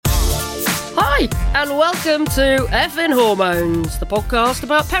and welcome to Effin' Hormones, the podcast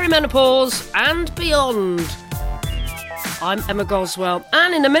about perimenopause and beyond. I'm Emma Goswell,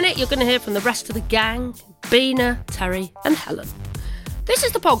 and in a minute you're going to hear from the rest of the gang, Bina, Terry and Helen. This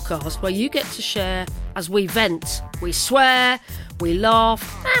is the podcast where you get to share as we vent, we swear, we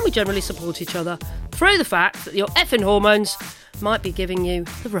laugh, and we generally support each other through the fact that your effing hormones might be giving you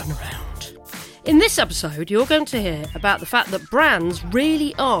the runaround. In this episode, you're going to hear about the fact that brands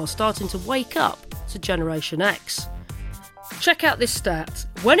really are starting to wake up to Generation X. Check out this stat.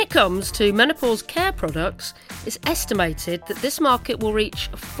 When it comes to menopause care products, it's estimated that this market will reach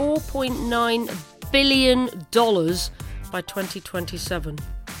 $4.9 billion by 2027.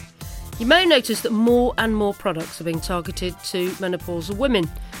 You may notice that more and more products are being targeted to menopausal women.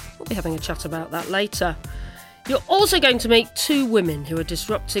 We'll be having a chat about that later. You're also going to meet two women who are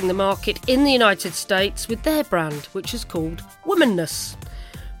disrupting the market in the United States with their brand, which is called Womanness.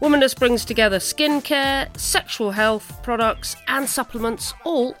 Womanness brings together skincare, sexual health products and supplements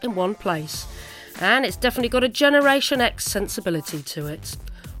all in one place. And it's definitely got a Generation X sensibility to it.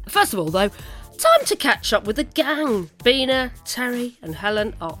 First of all, though, time to catch up with the gang. Bina, Terry and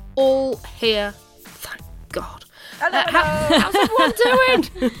Helen are all here. Thank God. Hello. How's everyone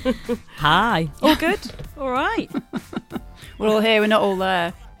doing? Hi. All good? All right. We're all here, we're not all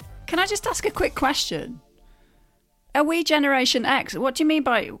there. Can I just ask a quick question? Are we Generation X? What do you mean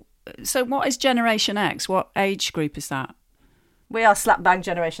by... So what is Generation X? What age group is that? We are slap bang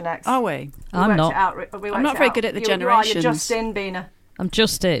Generation X. Are we? I'm not. I'm not very good at the generations. You're just in, Bina. I'm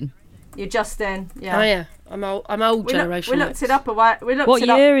just in. You're just in, yeah. Oh yeah, I'm old Generation We looked X. it up a while. What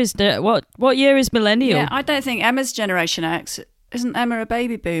year is what year is millennial? Yeah, I don't think Emma's Generation X. Isn't Emma a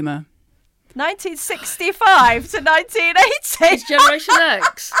baby boomer? 1965 to 1980. It's Generation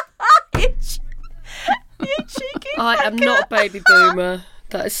X. You cheeky I am not a baby boomer.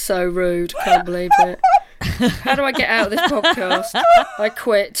 That is so rude. Can't believe it. How do I get out of this podcast? I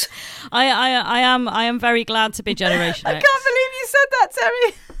quit. I am very glad to be Generation I X. can't believe you said that,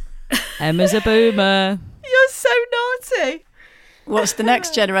 Terry. Emma's a boomer. You're so naughty. What's the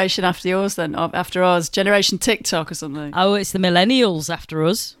next generation after yours then? After ours? Generation TikTok or something? Oh, it's the millennials after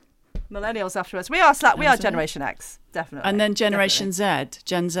us. Millennials after us. We are Generation X, definitely. And then Generation Z,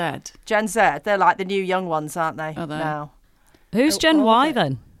 Gen Z. Gen Z. They're like the new young ones, aren't they? Are they? Now. Who's Gen Y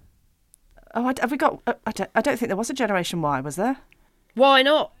then? Oh, have we got... I don't think there was a Generation Y, was there? Why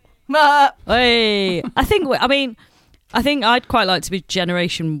not? Hey, I think I'd quite like to be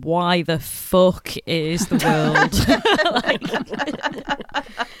Generation Y. The fuck is the world?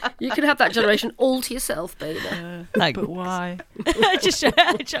 You can have that generation all to yourself, baby. Like, But why? just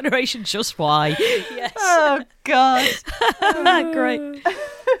Generation just Y. Yes. Oh, God. Great.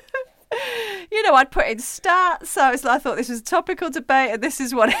 You know, I'd put in stats, so I thought this was a topical debate, and this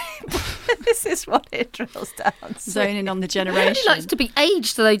is what it drills down to. Zoning on the Nobody generation. likes to be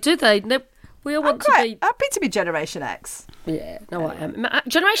aged, do they? No, we all I'm want to quite be... happy to be Generation X. Yeah, no, I am.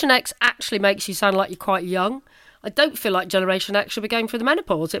 Generation X actually makes you sound like you're quite young. I don't feel like Generation X should be going through the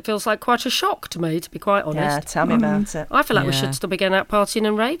menopause. It feels like quite a shock to me, to be quite honest. Yeah, tell me about it. I feel like we Yeah. should still be going out partying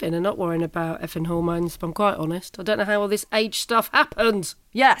and raving and not worrying about effing hormones, if I'm quite honest. I don't know how all this age stuff happens.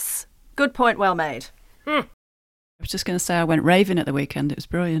 Yes, good point, well made. I was just going to say I went raving at the weekend. It was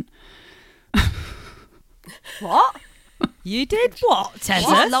brilliant. What? You did what, She's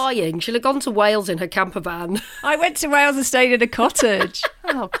Tessa? lying. She'll have gone to Wales in her camper van. I went to Wales and stayed in a cottage.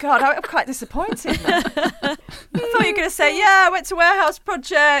 Oh, God, I'm quite disappointed now. I thought you were going to say, yeah, I went to Warehouse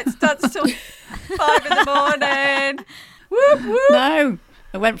Project, danced till 5 in the morning. Whoop, whoop. No,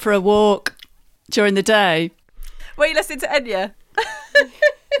 I went for a walk during the day. Were you listening to Enya?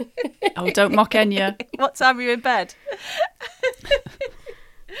 Oh, don't mock Enya. What time were you in bed?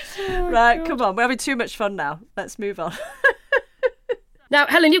 Right, come on, we're having too much fun now. Let's move on. Now,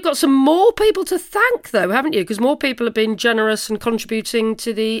 Helen, you've got some more people to thank, though, haven't you? Because more people have been generous and contributing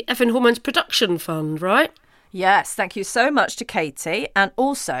to the Effin' Hormones Production Fund, right? Yes, thank you so much to Katie. And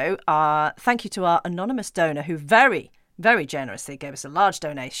also, thank you to our anonymous donor who very, very generously gave us a large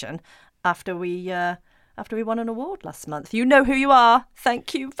donation after we won an award last month. You know who you are.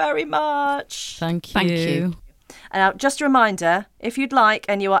 Thank you very much. Thank you. Thank you. And just a reminder, if you'd like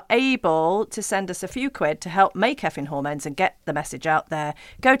and you are able to send us a few quid to help make Effin' Hormones and get the message out there,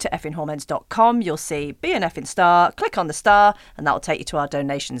 go to effinhormones.com. You'll see Be an Effin' Star, click on the star, and that will take you to our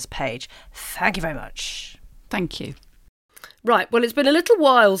donations page. Thank you very much. Thank you. Right, well, it's been a little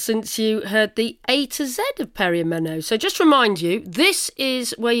while since you heard the A to Z of Peri and Meno. So just to remind you, this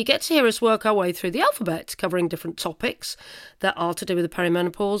is where you get to hear us work our way through the alphabet, covering different topics that are to do with the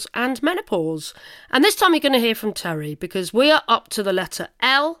perimenopause and menopause. And this time you're going to hear from Terry, because we are up to the letter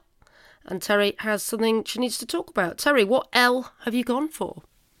L, and Terry has something she needs to talk about. Terry, what L have you gone for?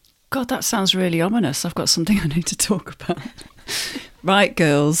 God, that sounds really ominous. I've got something I need to talk about. Right,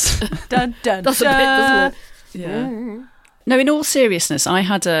 girls. Dun, dun, That's a bit, doesn't it? Yeah. No, in all seriousness, I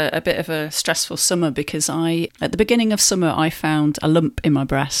had a bit of a stressful summer because at the beginning of summer, I found a lump in my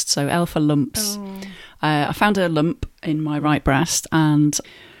breast. So L for lumps. I found a lump in my right breast, and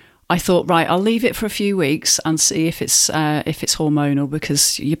I thought, right, I'll leave it for a few weeks and see if it's hormonal,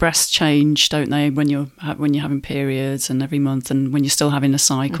 because your breasts change, don't they, when you're having periods and every month, and when you're still having a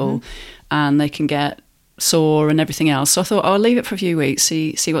cycle, and they can get sore and everything else. So I thought, I'll leave it for a few weeks,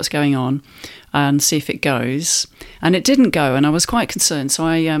 see what's going on, and see if it goes. And it didn't go, and I was quite concerned. So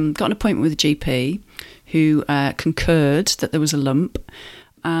I got an appointment with a GP who concurred that there was a lump.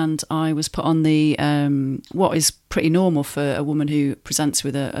 And I was put on the, what is pretty normal for a woman who presents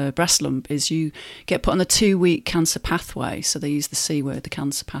with a breast lump, is you get put on the 2-week cancer pathway. So they use the C word, the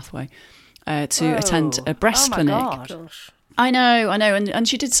cancer pathway, to attend a breast clinic. Gosh. I know. And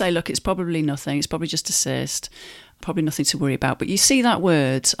she did say, look, it's probably nothing. It's probably just a cyst. Probably nothing to worry about. But you see that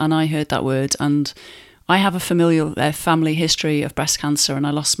word, and I heard that word, and I have a familial family history of breast cancer, and I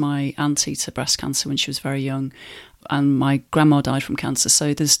lost my auntie to breast cancer when she was very young. And my grandma died from cancer,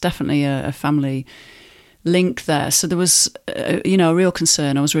 so there's definitely a family link there. So there was, a real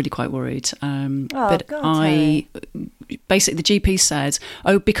concern. I was really quite worried. But God, basically, the GP said,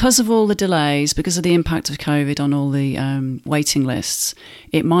 because of all the delays, because of the impact of COVID on all the waiting lists,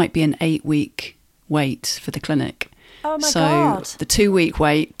 it might be an 8-week wait for the clinic. Oh my God. So the 2-week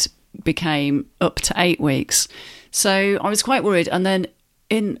wait became up to 8 weeks. So I was quite worried. And then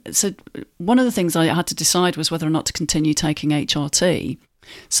so one of the things I had to decide was whether or not to continue taking HRT.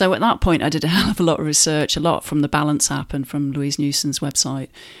 So at that point, I did a hell of a lot of research, a lot from the Balance app and from Louise Newson's website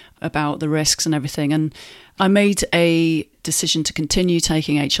about the risks and everything. And I made a decision to continue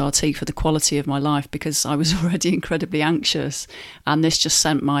taking HRT for the quality of my life, because I was already incredibly anxious, and this just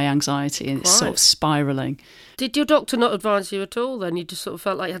sent my anxiety and it's sort of spiralling. Did your doctor not advise you at all then? You just sort of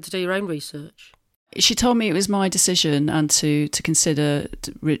felt like you had to do your own research? She told me it was my decision, and to consider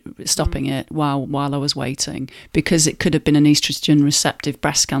stopping it while I was waiting, because it could have been an estrogen receptive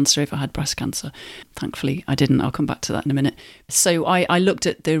breast cancer if I had breast cancer. Thankfully, I didn't. I'll come back to that in a minute. So I looked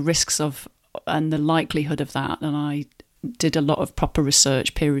at the risks of and the likelihood of that, and I did a lot of proper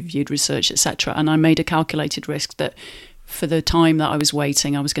research, peer-reviewed research, etc. And I made a calculated risk that for the time that I was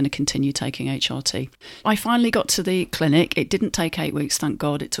waiting, I was going to continue taking HRT. I finally got to the clinic. It didn't take 8 weeks, thank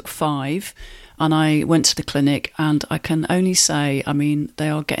God. It took 5. And I went to the clinic, and I can only say, I mean, they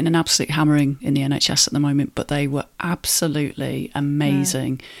are getting an absolute hammering in the NHS at the moment, but they were absolutely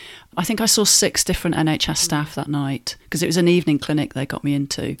amazing. Yeah. I think I saw 6 different NHS staff that night, because it was an evening clinic they got me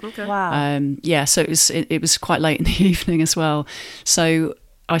into. Okay. Wow. So it was quite late in the evening as well. So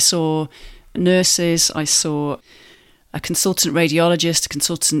I saw nurses, I saw a consultant radiologist, a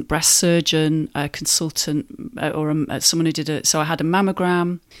consultant breast surgeon, a consultant someone who did so I had a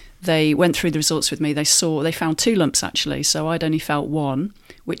mammogram. They went through the results with me. They found 2 lumps actually, so I'd only felt 1,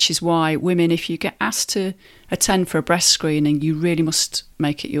 which is why women, if you get asked to attend for a breast screening, you really must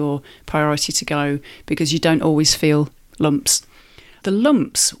make it your priority to go, because you don't always feel lumps. The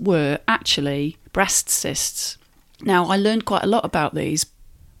lumps were actually breast cysts. Now, I learned quite a lot about these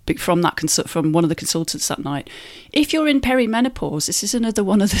from one of the consultants that night. If you're in perimenopause, this is another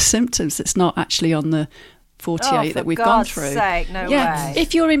one of the symptoms that's not actually on the 48 that we've gone through. For God's sake, no way.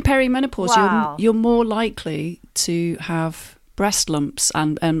 If you're in perimenopause, Wow. you're more likely to have breast lumps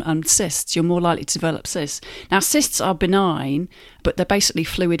and cysts. You're more likely to develop cysts. Now, cysts are benign, but they're basically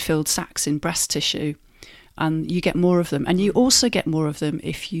fluid-filled sacs in breast tissue, and you get more of them. And you also get more of them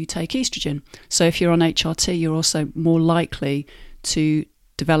if you take estrogen. So if you're on HRT, you're also more likely to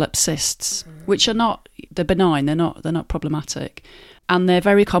develop cysts, which they're benign, they're not problematic. And they're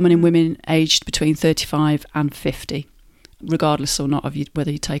very common in women aged between 35 and 50, regardless or not of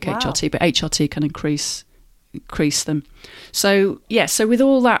whether you take HRT, but HRT can increase them. So with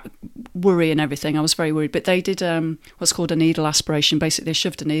all that worry and everything, I was very worried. But they did what's called a needle aspiration. Basically, they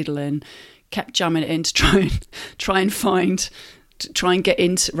shoved a needle in, kept jamming it in to try and get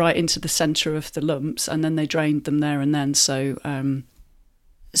into the centre of the lumps, and then they drained them there and then. So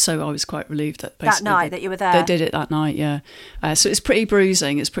I was quite relieved that basically that night that you were there. They did it that night, yeah. So it's pretty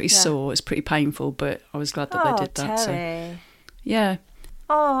bruising, it's pretty sore, it's pretty painful, but I was glad that they did that. Terry. So, yeah.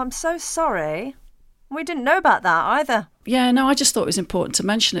 Oh, I'm so sorry. We didn't know about that either. Yeah, no, I just thought it was important to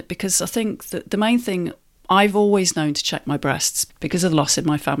mention it, because I think that the main thing, I've always known to check my breasts because of the loss in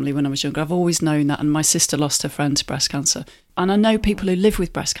my family when I was younger. I've always known that, and my sister lost her friend to breast cancer. And I know people who live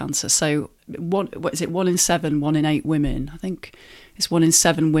with breast cancer. So 1 in 7, 1 in 8 women? I think it's 1 in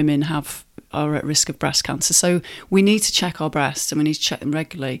 7 women are at risk of breast cancer. So we need to check our breasts and we need to check them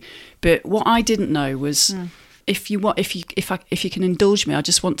regularly. But what I didn't know was if you can indulge me, I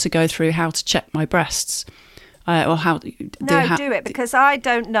just want to go through how to check my breasts. Or how do it, because I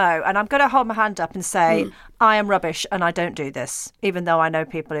don't know, and I'm going to hold my hand up and say I am rubbish and I don't do this, even though I know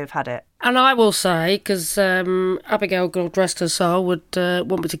people who've had it. And I will say, because Abigail, God rest her soul, would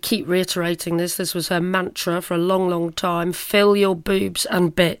want me to keep reiterating this. This was her mantra for a long, long time. Fill your boobs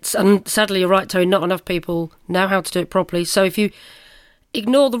and bits. And sadly, you're right, Terry, not enough people know how to do it properly. So if you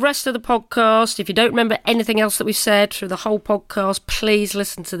ignore the rest of the podcast, if you don't remember anything else that we've said through the whole podcast, please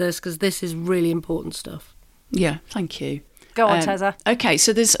listen to this, because this is really important stuff. Yeah, thank you. Go on, Tessa. Okay,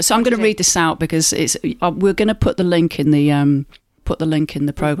 so I'm going to read this out because we're going to put the link in the program notes. Put the link in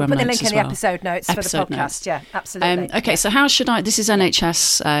the episode notes for the podcast. Yeah, absolutely. Okay, so how should I? This is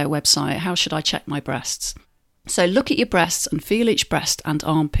NHS website. How should I check my breasts? So look at your breasts and feel each breast and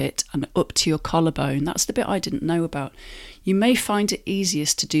armpit and up to your collarbone. That's the bit I didn't know about. You may find it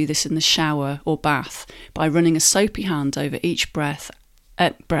easiest to do this in the shower or bath by running a soapy hand over each breast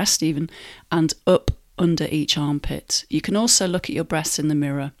even, and up under each armpit. You can also look at your breasts in the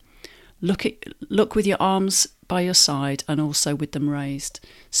mirror. Look with your arms by your side and also with them raised.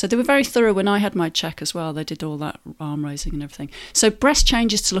 So they were very thorough when I had my check as well. They did all that arm raising and everything. So breast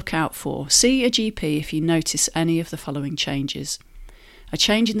changes to look out for. See a GP if you notice any of the following changes: a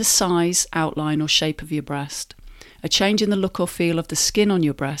change in the size, outline or shape of your breast, a change in the look or feel of the skin on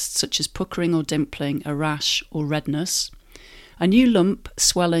your breast, such as puckering or dimpling, a rash or redness, a new lump,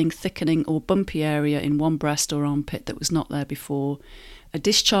 swelling, thickening or bumpy area in one breast or armpit that was not there before, a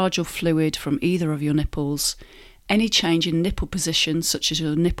discharge or fluid from either of your nipples, any change in nipple position such as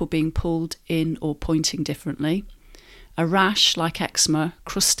your nipple being pulled in or pointing differently, a rash like eczema,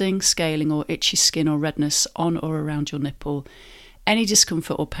 crusting, scaling or itchy skin or redness on or around your nipple, any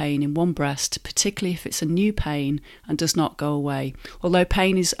discomfort or pain in one breast, particularly if it's a new pain and does not go away, although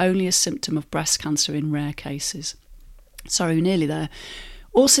pain is only a symptom of breast cancer in rare cases. Sorry, nearly there.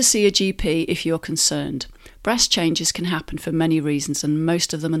 Also see a GP if you're concerned. Breast changes can happen for many reasons and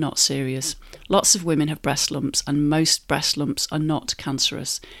most of them are not serious. Lots of women have breast lumps and most breast lumps are not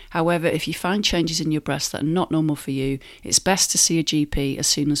cancerous. However, if you find changes in your breast that are not normal for you, it's best to see a GP as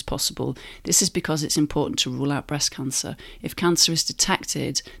soon as possible. This is because it's important to rule out breast cancer. If cancer is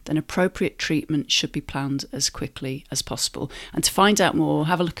detected, then appropriate treatment should be planned as quickly as possible. And to find out more,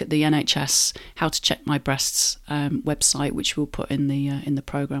 have a look at the NHS How to Check My Breasts website, which we'll put in the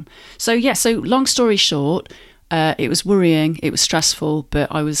programme. So long story short, it was worrying, it was stressful, but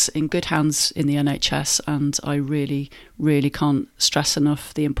I was in good hands in the NHS, and I really, really can't stress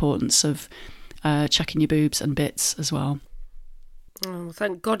enough the importance of checking your boobs and bits as well. Oh,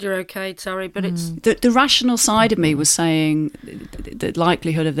 thank God you're okay, Terry, but it's... The rational side of me was saying the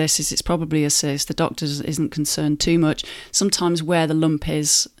likelihood of this is it's probably a cyst. The doctor isn't concerned too much. Sometimes where the lump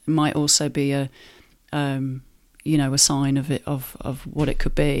is might also be a sign of it, of what it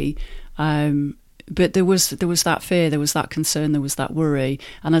could be. But there was that fear, there was that concern, there was that worry.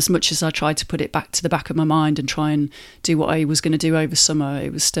 And as much as I tried to put it back to the back of my mind and try and do what I was going to do over summer,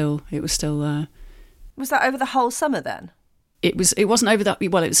 it was still there. Was that over the whole summer then? It wasn't over that.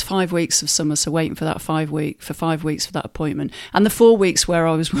 Well, it was 5 weeks of summer, so waiting for that 5 weeks for that appointment, and the 4 weeks where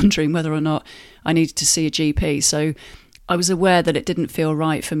I was wondering whether or not I needed to see a GP. So I was aware that it didn't feel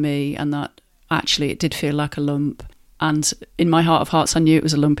right for me, and that actually it did feel like a lump. And in my heart of hearts, I knew it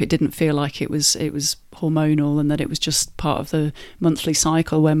was a lump. It didn't feel like it was hormonal, and that it was just part of the monthly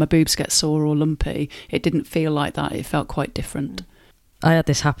cycle where my boobs get sore or lumpy. It didn't feel like that. It felt quite different. I had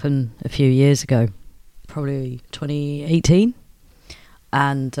this happen a few years ago, probably 2018,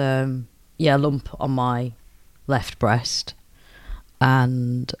 and a lump on my left breast,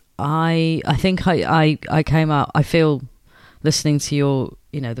 and I think I came out. I feel, listening to your,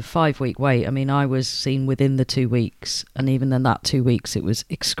 the 5 week wait, I mean, I was seen within the 2 weeks, and even then that 2 weeks, it was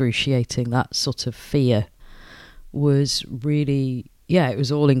excruciating. That sort of fear was really,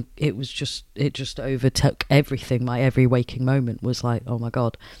 it just overtook everything. My every waking moment was like, oh my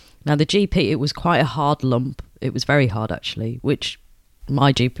God. Now the GP, it was quite a hard lump. It was very hard actually, which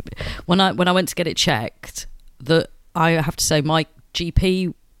my GP, when I went to get it checked, I have to say my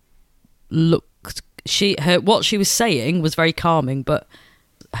GP looked, what she was saying was very calming, but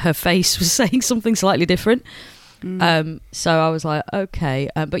her face was saying something slightly different. So I was like, okay.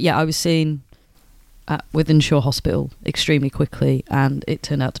 But yeah, I was seen at Wythenshawe Hospital extremely quickly, and it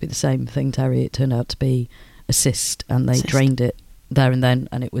turned out to be the same thing, Terry. It turned out to be a cyst, and they drained it there and then,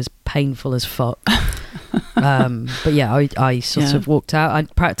 and it was painful as fuck. But yeah, I sort of walked out. I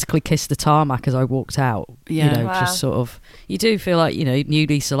practically kissed the tarmac as I walked out. Yeah. Just sort of, you do feel like, new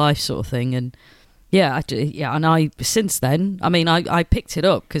lease of life sort of thing. And and I since then, I mean, I picked it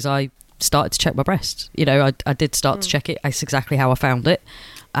up because I started to check my breasts. I did start to check it. That's exactly how I found it,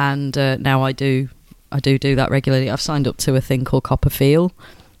 and now I do that regularly. I've signed up to a thing called Copperfield,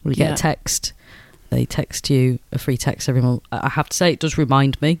 where you get a text. They text you a free text every month. I have to say, it does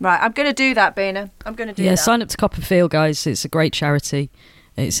remind me. Right, I'm going to do that, Bina. I'm going to do that. Yeah, sign up to Copperfield, guys. It's a great charity.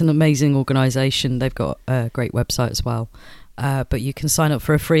 It's an amazing organisation. They've got a great website as well. But you can sign up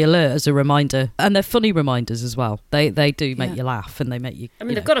for a free alert as a reminder. And they're funny reminders as well. They do make you laugh, and they make you... I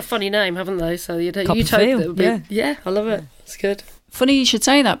mean, they've got a funny name, haven't they? So you'd hope Copperfield, that would be... Yeah, I love it. It's good. Funny you should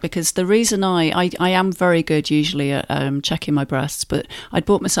say that, because the reason I am very good usually at checking my breasts, but I'd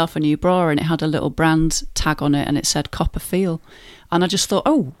bought myself a new bra and it had a little brand tag on it and it said Copperfield. And I just thought,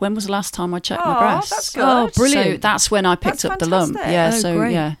 when was the last time I checked my breasts? That's good. Oh, brilliant. So that's when I picked up the lump. Yeah,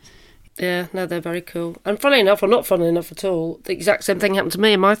 great. Yeah. Yeah, no, they're very cool. And funny enough, or not funny enough at all, the exact same thing happened to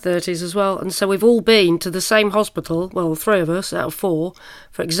me in my 30s as well. And so we've all been to the same hospital, well, 3 of us out of 4,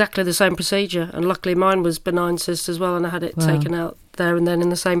 for exactly the same procedure. And luckily mine was benign cyst as well, and I had it taken out there and then in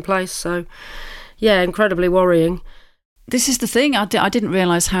the same place. So, yeah, incredibly worrying. This is the thing. I didn't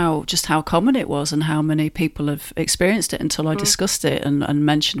realise how common it was and how many people have experienced it until I discussed it and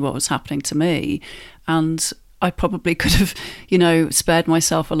mentioned what was happening to me. And I probably could have, spared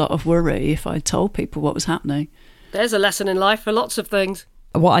myself a lot of worry if I'd told people what was happening. There's a lesson in life for lots of things.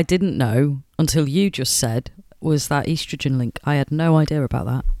 What I didn't know until you just said was that estrogen link. I had no idea about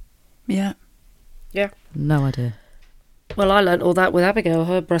that. Yeah. Yeah. No idea. Well, I learnt all that with Abigail.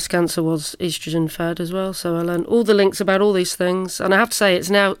 Her breast cancer was estrogen fed as well. So I learnt all the links about all these things. And I have to say,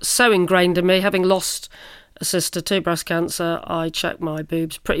 it's now so ingrained in me. Having lost a sister to breast cancer, I check my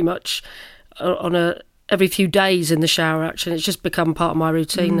boobs pretty much on every few days in the shower, actually. It's just become part of my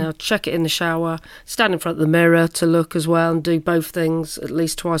routine now. Check it in the shower, stand in front of the mirror to look as well, and do both things at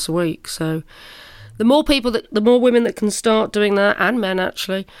least twice a week. So the more women that can start doing that, and men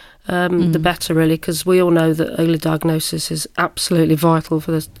actually, the better, really, because we all know that early diagnosis is absolutely vital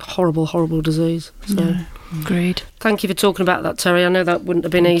for this horrible, horrible disease. So, agreed. Thank you for talking about that, Terry. I know that wouldn't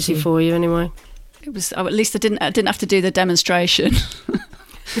have been easy for you anyway. It was. At least I didn't have to do the demonstration.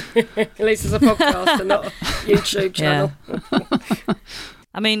 At least it's a podcast and not a YouTube channel. Yeah.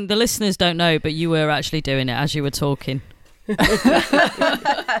 I mean, the listeners don't know, but you were actually doing it as you were talking. That's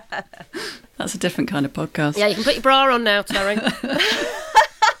a different kind of podcast. Yeah, you can put your bra on now, Terry. But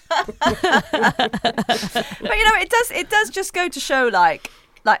it does just go to show like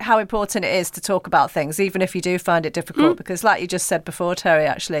how important it is to talk about things, even if you do find it difficult, because like you just said before, Terry,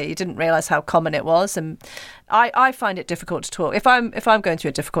 actually, you didn't realise how common it was. And I find it difficult to talk. If I'm going through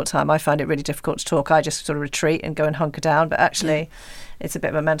a difficult time, I find it really difficult to talk. I just sort of retreat and go and hunker down. But actually, it's a bit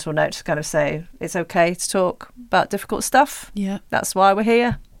of a mental note to kind of say it's okay to talk about difficult stuff. Yeah. That's why we're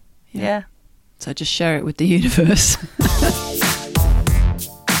here. Yeah. So just share it with the universe.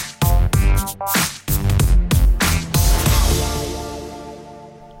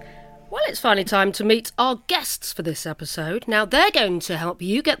 Well, it's finally time to meet our guests for this episode. Now, they're going to help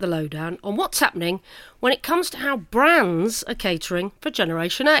you get the lowdown on what's happening when it comes to how brands are catering for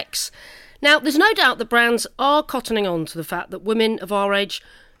Generation X. Now, there's no doubt that brands are cottoning on to the fact that women of our age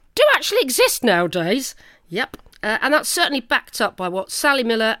do actually exist nowadays. Yep. And that's certainly backed up by what Sally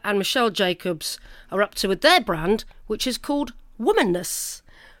Miller and Michelle Jacobs are up to with their brand, which is called Womanness.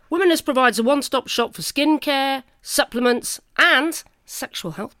 Womanness provides a one-stop shop for skincare, supplements and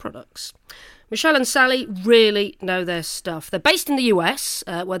sexual health products. Michelle and Sally really know their stuff. They're based in the US,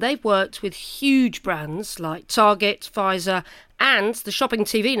 where they've worked with huge brands like Target, Pfizer, and the shopping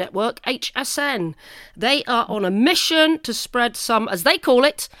TV network HSN. They are on a mission to spread some, as they call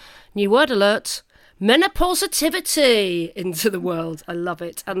it, new word alert, menopausivity into the world. I love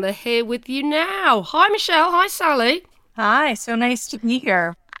it. And they're here with you now. Hi, Michelle. Hi, Sally. Hi. So nice to be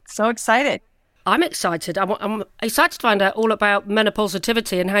here. So excited. I'm excited. I'm excited to find out all about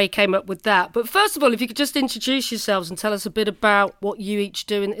menopausivity and how you came up with that. But first of all, if you could just introduce yourselves and tell us a bit about what you each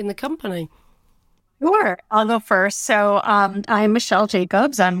do in the company. Sure. I'll go first. So I'm Michelle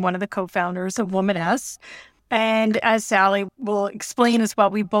Jacobs. I'm one of the co-founders of Womanness. And as Sally will explain as well,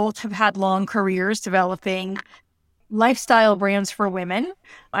 we both have had long careers developing lifestyle brands for women.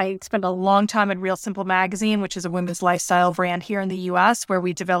 I spent a long time at Real Simple Magazine, which is a women's lifestyle brand here in the US, where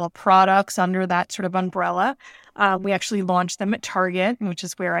we develop products under that sort of umbrella. We actually launched them at Target, which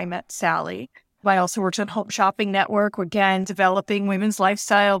is where I met Sally. I also worked at Home Shopping Network, again, developing women's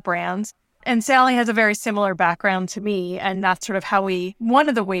lifestyle brands. And Sally has a very similar background to me. And that's sort of how one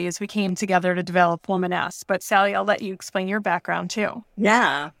of the ways we came together to develop Womaness. But Sally, I'll let you explain your background too.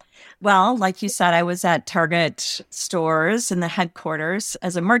 Yeah. Well, like you said, I was at Target stores in the headquarters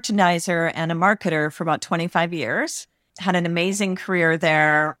as a merchandiser and a marketer for about 25 years. Had an amazing career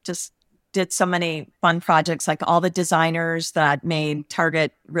there. Just did so many fun projects, like all the designers that made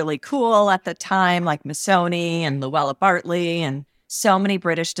Target really cool at the time, like Missoni and Luella Bartley and so many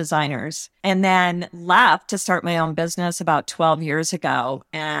British designers. And then left to start my own business about 12 years ago.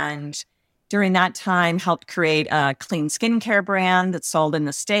 And during that time, helped create a clean skincare brand that sold in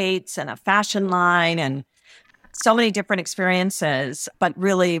the States and a fashion line and so many different experiences. But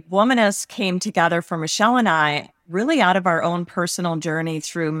really, Womaness came together for Michelle and I really out of our own personal journey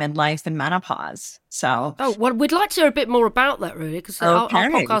through midlife and menopause. So, well, we'd like to hear a bit more about that, really, because our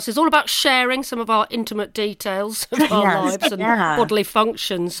podcast is all about sharing some of our intimate details of our lives and bodily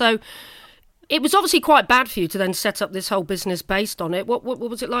functions. So it was obviously quite bad for you to then set up this whole business based on it. What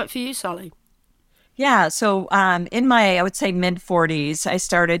was it like for you, Sally? Yeah. So in my, I would say, mid-40s, I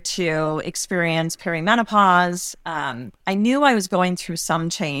started to experience perimenopause. I knew I was going through some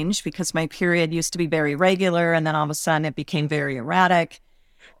change because my period used to be very regular, and then all of a sudden it became very erratic.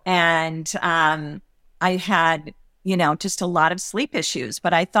 And I had, just a lot of sleep issues.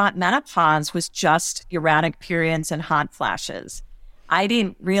 But I thought menopause was just erratic periods and hot flashes. I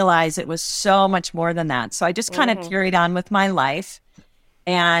didn't realize it was so much more than that. So I just kind of carried on with my life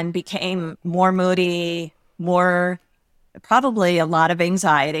and became more moody, probably a lot of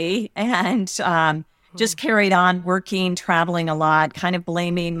anxiety, and just carried on working, traveling a lot, kind of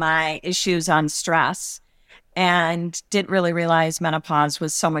blaming my issues on stress, and didn't really realize menopause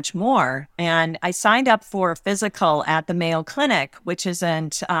was so much more. And I signed up for a physical at the Mayo Clinic, which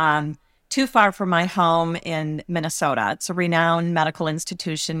isn't too far from my home in Minnesota. It's a renowned medical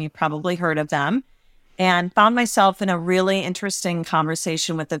institution. You've probably heard of them. And found myself in a really interesting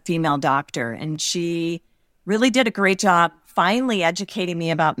conversation with a female doctor. And she really did a great job finally educating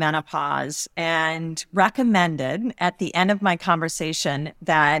me about menopause and recommended at the end of my conversation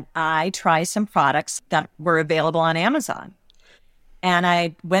that I try some products that were available on Amazon. And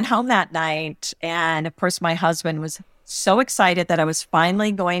I went home that night. And of course, my husband was so excited that I was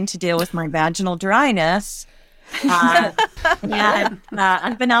finally going to deal with my vaginal dryness.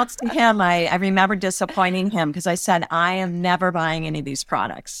 Unbeknownst to him, I remember disappointing him because I said, I am never buying any of these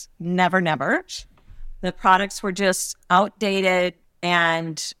products. Never. The products were just outdated.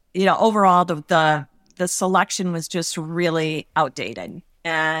 And, overall, the selection was just really outdated.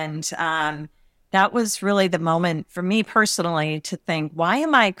 And that was really the moment for me personally to think, why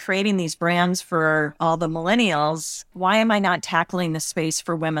am I creating these brands for all the millennials? Why am I not tackling the space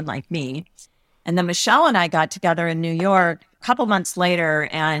for women like me? And then Michelle and I got together in New York a couple months later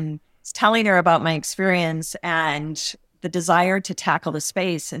and was telling her about my experience and the desire to tackle the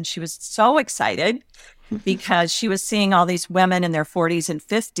space. And she was so excited because she was seeing all these women in their 40s and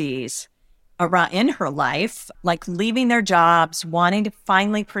 50s around in her life, like leaving their jobs, wanting to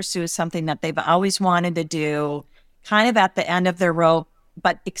finally pursue something that they've always wanted to do, kind of at the end of their rope,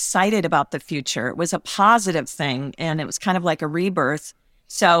 but excited about the future. It was a positive thing, and it was kind of like a rebirth.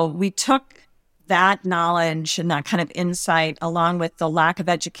 So we took that knowledge and that kind of insight, along with the lack of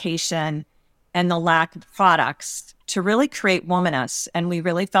education and the lack of products, to really create Womaness. And we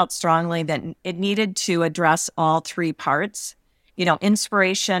really felt strongly that it needed to address all three parts,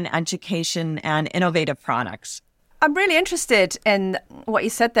 inspiration, education, and innovative products. I'm really interested in what you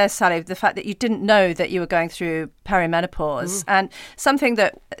said there, Sally, the fact that you didn't know that you were going through perimenopause. And something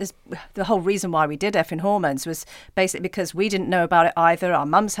that is the whole reason why we did Effin Hormones was basically because we didn't know about it either. Our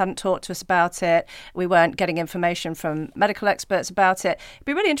mums hadn't talked to us about it. We weren't getting information from medical experts about it. It'd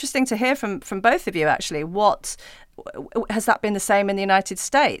be really interesting to hear from both of you, actually. What has that been the same in the United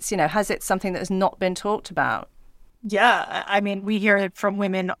States? Has it something that has not been talked about? Yeah, I mean, we hear it from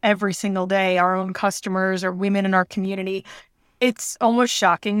women every single day, our own customers or women in our community. It's almost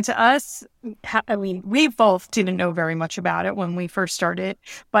shocking to us. I mean, we both didn't know very much about it when we first started,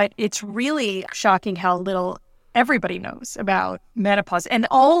 but it's really shocking how little everybody knows about menopause and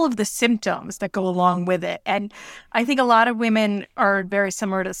all of the symptoms that go along with it. And I think a lot of women are very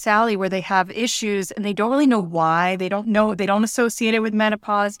similar to Sally, where they have issues and they don't really know why. They don't associate it with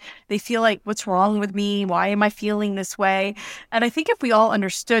menopause. They feel like, what's wrong with me? Why am I feeling this way? And I think if we all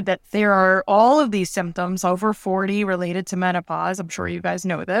understood that there are all of these symptoms over 40 related to menopause, I'm sure you guys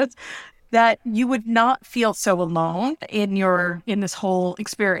know this, that you would not feel so alone in this whole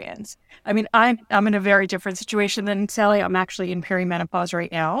experience. I mean, I'm in a very different situation than Sally. I'm actually in perimenopause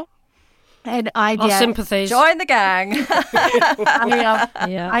right now. And I Our get sympathies. Join the gang.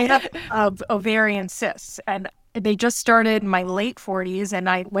 I have ovarian cysts, and they just started in my late 40s, and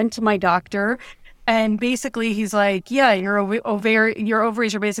I went to my doctor, and basically he's like, yeah, your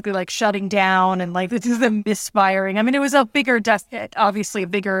ovaries are basically like shutting down, and like this is them misfiring. I mean, it was obviously a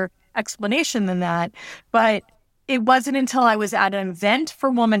bigger explanation than that, but it wasn't until I was at an event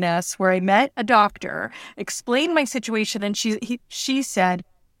for Womaness where I met a doctor, explained my situation, and she said,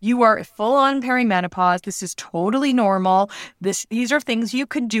 you are full-on perimenopause. This is totally normal. These are things you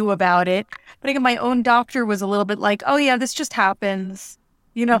could do about it. But again, my own doctor was a little bit like, oh, yeah, this just happens,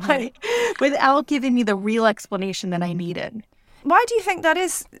 without giving me the real explanation that I needed. Why do you think that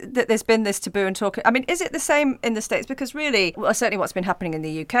is, that there's been this taboo and talk? I mean, is it the same in the States? Because really, certainly what's been happening in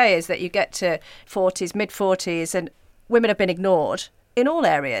the UK is that you get to 40s, mid-40s, and women have been ignored in all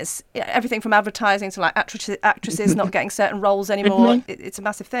areas, everything from advertising to like actresses not getting certain roles anymore. It's a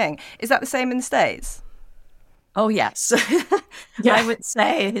massive thing. Is that the same in the States? Oh, yes. I would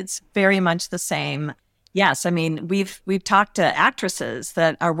say it's very much the same. Yes, I mean, we've talked to actresses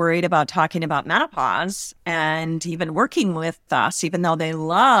that are worried about talking about menopause and even working with us, even though they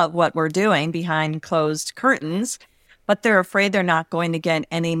love what we're doing behind closed curtains. But they're afraid they're not going to get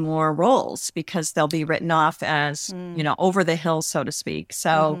any more roles because they'll be written off as, over the hill, so to speak.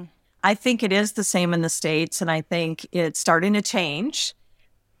 So I think it is the same in the States, and I think it's starting to change.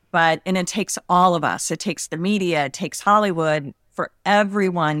 And it takes all of us. It takes the media, it takes Hollywood, for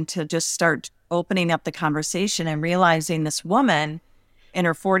everyone to just start opening up the conversation and realizing this woman in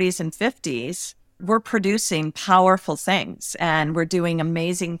her 40s and 50s, we're producing powerful things and we're doing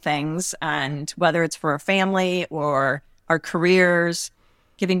amazing things. And whether it's for our family or our careers,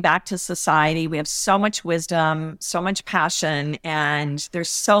 giving back to society, we have so much wisdom, so much passion, and there's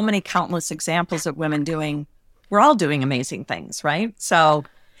so many countless examples of women we're all doing amazing things, right? So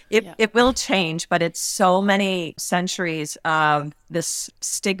it will change, but it's so many centuries of this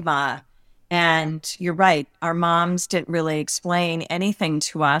stigma. And you're right, our moms didn't really explain anything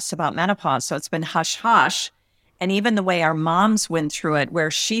to us about menopause. So it's been hush hush. And even the way our moms went through it,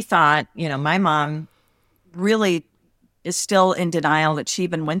 where she thought, my mom really is still in denial that she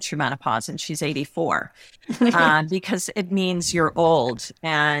even went through menopause, and she's 84 because it means you're old.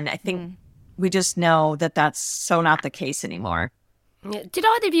 And I think we just know that that's so not the case anymore. Yeah. Did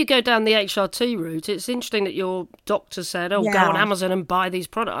either of you go down the HRT route? It's interesting that your doctor said, go on Amazon and buy these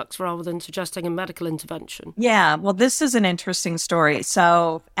products rather than suggesting a medical intervention. Yeah, well, this is an interesting story.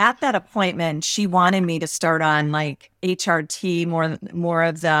 So at that appointment, she wanted me to start on like HRT, more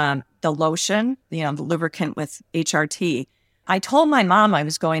of the lotion, the lubricant with HRT. I told my mom I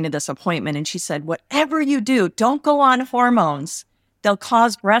was going to this appointment, and she said, whatever you do, don't go on hormones. They'll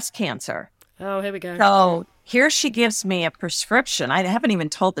cause breast cancer. Oh, here we go. So here she gives me a prescription. I haven't even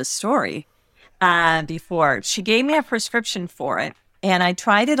told this story before. She gave me a prescription for it, and I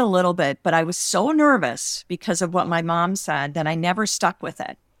tried it a little bit, but I was so nervous because of what my mom said that I never stuck with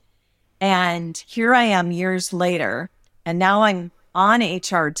it. And here I am years later, and now I'm on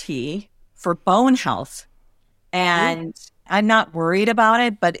HRT for bone health. And I'm not worried about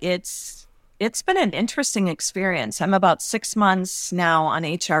it, but it's been an interesting experience. I'm about 6 months now on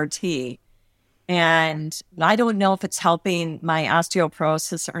HRT. And I don't know if it's helping my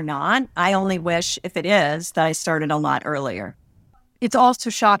osteoporosis or not. I only wish, if it is, that I started a lot earlier. It's also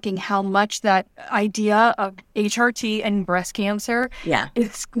shocking how much that idea of HRT and breast cancer,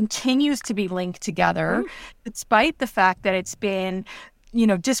 it continues to be linked together, despite the fact that it's been,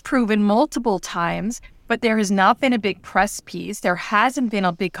 disproven multiple times. But there has not been a big press piece. There hasn't been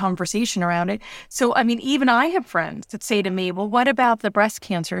a big conversation around it. So, I mean, even I have friends that say to me, well, what about the breast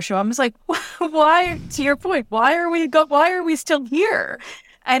cancer show? I'm just like, why, to your point, why are we still here?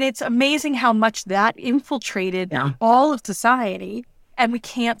 And it's amazing how much that infiltrated all of society, and we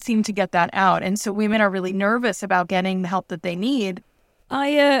can't seem to get that out. And so women are really nervous about getting the help that they need.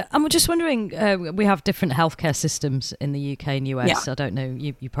 I'm just wondering, we have different healthcare systems in the UK and US. I don't know,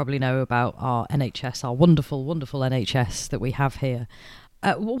 you probably know about our NHS, our wonderful, wonderful NHS that we have here.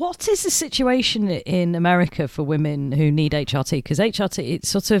 What is the situation in America for women who need HRT? Because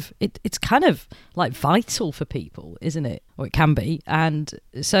HRT, it's kind of like vital for people, isn't it? Or it can be. And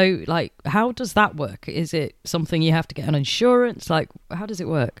so, like, how does that work? Is it something you have to get on insurance? Like, how does it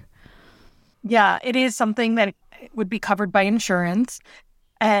work? Yeah, it is something that would be covered by insurance.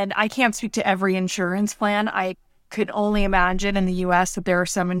 And I can't speak to every insurance plan. I could only imagine in the US that there are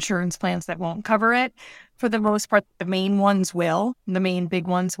some insurance plans that won't cover it. For the most part, the main ones will. The main big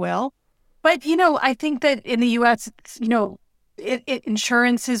ones will. But, I think that in the US,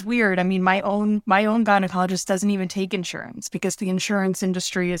 Insurance is weird. I mean, my own gynecologist doesn't even take insurance because the insurance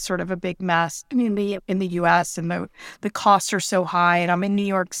industry is sort of a big mess in the U.S. and the costs are so high. And I'm in New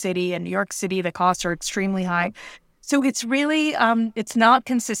York City, and New York City the costs are extremely high. So it's really it's not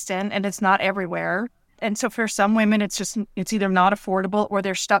consistent and it's not everywhere. And so for some women, it's either not affordable or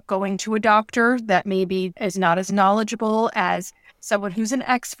they're stuck going to a doctor that maybe is not as knowledgeable as someone who's an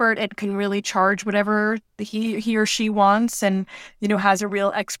expert and can really charge whatever he or she wants and, has a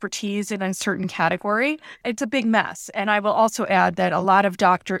real expertise in a certain category. It's a big mess. And I will also add that a lot of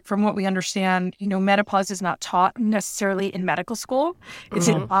from what we understand, menopause is not taught necessarily in medical school. It's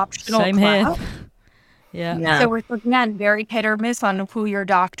an optional Same class. here. Yeah. So we're looking at very hit or miss on who your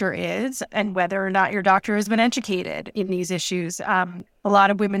doctor is and whether or not your doctor has been educated in these issues. A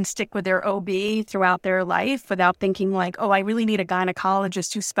lot of women stick with their OB throughout their life without thinking like, oh, I really need a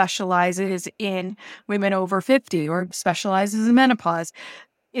gynecologist who specializes in women over 50 or specializes in menopause.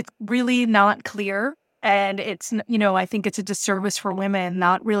 It's really not clear. And it's, I think it's a disservice for women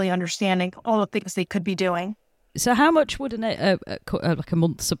not really understanding all the things they could be doing. So how much would like a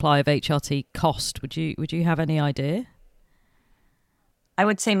month's supply of HRT cost? Would you have any idea? I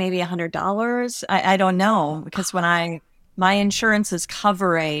would say maybe $100. I don't know, because my insurance is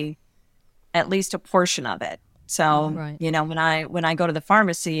covering at least a portion of it. So, right. When I go to the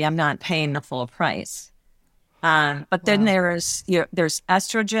pharmacy, I'm not paying the full price. But then there's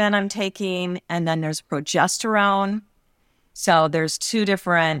estrogen I'm taking, and then there's progesterone. So there's 2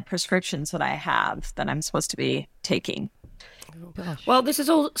 different prescriptions that I have that I'm supposed to be taking. Oh, well, this is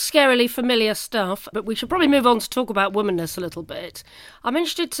all scarily familiar stuff, but we should probably move on to talk about womanness a little bit. I'm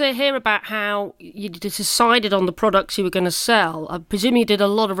interested to hear about how you decided on the products you were going to sell. I presume you did a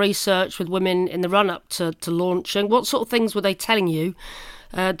lot of research with women in the run-up to launching. What sort of things were they telling you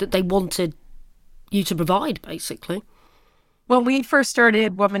that they wanted you to provide, basically? When we first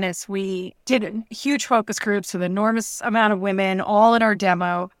started Womanness, we did huge focus groups with an enormous amount of women, all in our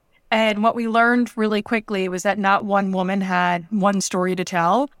demo. And what we learned really quickly was that not one woman had one story to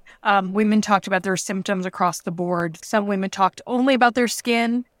tell. Women talked about their symptoms across the board. Some women talked only about their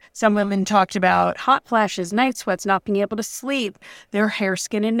skin. Some women talked about hot flashes, night sweats, not being able to sleep. Their hair,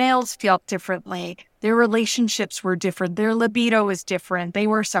 skin, and nails felt differently. Their relationships were different. Their libido was different. They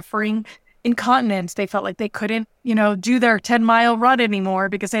were suffering incontinence. They felt like they couldn't, do their 10-mile run anymore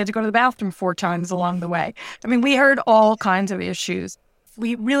because they had to go to the bathroom 4 times along the way. I mean, we heard all kinds of issues.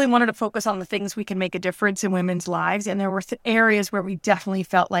 We really wanted to focus on the things we can make a difference in women's lives. And there were areas where we definitely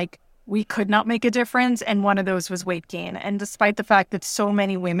felt like we could not make a difference. And one of those was weight gain. And despite the fact that so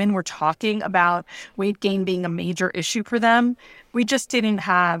many women were talking about weight gain being a major issue for them, we just didn't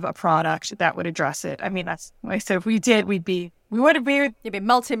have a product that would address it. I mean, that's why I said if we did, you'd be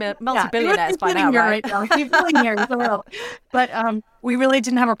multi-billionaires by now, right? But we really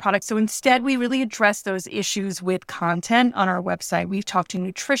didn't have a product. So instead, we really addressed those issues with content on our website. We've talked to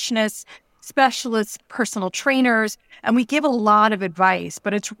nutritionists, specialists, personal trainers, and we give a lot of advice,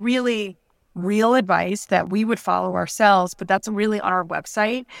 but it's really real advice that we would follow ourselves, but that's really on our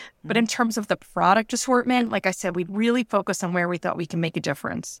website. But in terms of the product assortment, like I said, we really focus on where we thought we can make a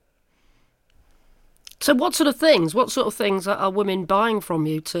difference. So what sort of things are women buying from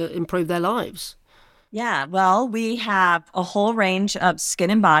you to improve their lives? Yeah, well, we have a whole range of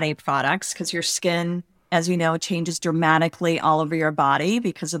skin and body products because your skin, as you know, changes dramatically all over your body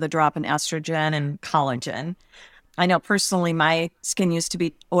because of the drop in estrogen and collagen. I know personally my skin used to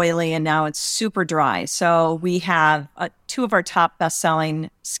be oily and now it's super dry. So we have 2 of our top best-selling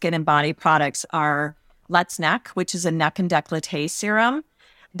skin and body products are Let's Neck, which is a neck and décolleté serum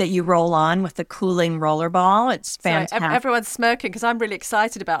that you roll on with the cooling roller ball. It's fantastic. Sorry, everyone's smirking because I'm really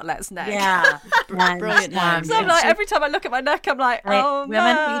excited about Let's Neck. Yeah. Brilliant name. So I'm like, every time I look at my neck, I'm like, oh,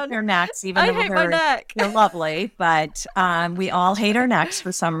 women hate their necks, even though hate my neck. They're lovely, but we all hate our necks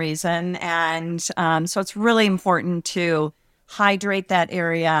for some reason. And so it's really important to hydrate that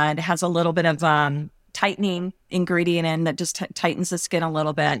area. It has a little bit of tightening ingredient in that just tightens the skin a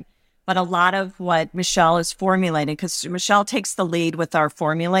little bit. But a lot of what Michelle is formulating, because Michelle takes the lead with our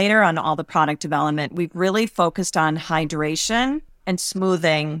formulator on all the product development, we've really focused on hydration and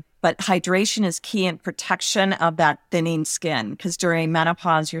smoothing. But hydration is key in protection of that thinning skin, because during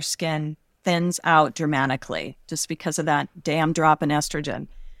menopause, your skin thins out dramatically just because of that damn drop in estrogen.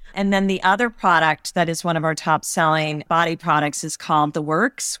 And then the other product that is one of our top selling body products is called The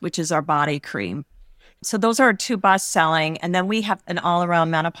Works, which is our body cream. So those are our 2 best selling. And then we have an all-around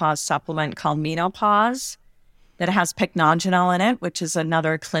menopause supplement called Menopause that has pycnogenol in it, which is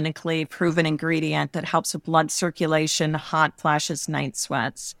another clinically proven ingredient that helps with blood circulation, hot flashes, night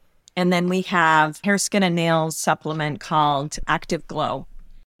sweats. And then we have hair, skin, and nails supplement called Active Glow.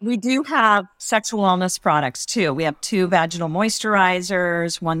 We do have sexual wellness products too. We have 2 vaginal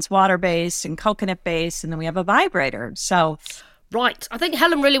moisturizers, one's water-based and coconut-based, and then we have a vibrator. So, right. I think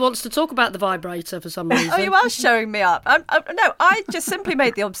Helen really wants to talk about the vibrator for some reason. Oh, you are showing me up. No, I just simply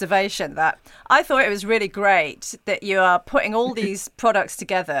made the observation that I thought it was really great that you are putting all these products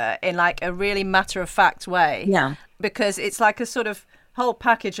together in like a really matter-of-fact way. Yeah. Because it's like a sort of whole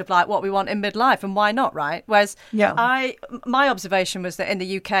package of like what we want in midlife, and why not, right? Whereas my observation was that in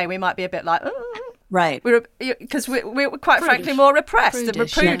the UK we might be a bit like, right, because we're quite frankly more repressed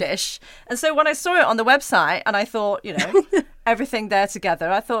and prudish. And so when I saw it on the website and I thought, everything there together,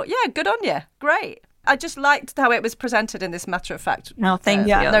 I thought, yeah, good on you, great. I just liked how it was presented in this matter of fact, no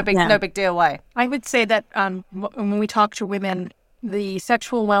big deal way. I would say that when we talk to women, the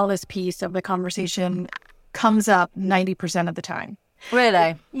sexual wellness piece of the conversation comes up 90% of the time.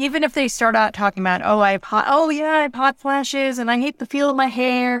 Really? Even if they start out talking about, I have hot flashes and I hate the feel of my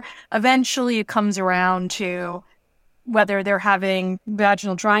hair, eventually it comes around to whether they're having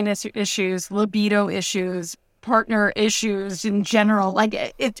vaginal dryness issues, libido issues, partner issues in general. Like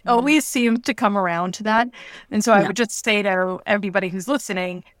it always seems to come around to that. And so I would just say to everybody who's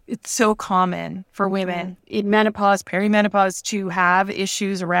listening, it's so common for women in menopause, perimenopause to have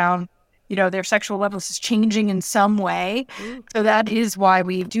issues around their sexual levels is changing in some way. So that is why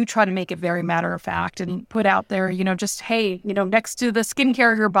we do try to make it very matter of fact and put out there, just, hey, next to the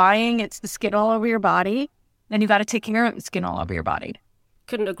skincare you're buying, it's the skin all over your body. Then you got to take care of the skin all over your body.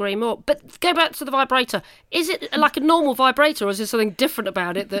 Couldn't agree more. But go back to the vibrator. Is it like a normal vibrator, or is there something different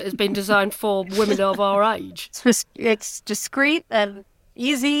about it that has been designed for women of our age? It's discreet and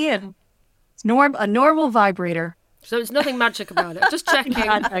easy, and it's a normal vibrator. So it's nothing magic about it. Just checking.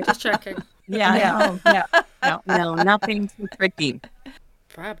 Just checking. No, nothing too tricky.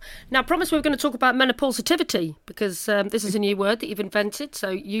 Fab. Now, I promise we were going to talk about menopausativity because this is a new word that you've invented.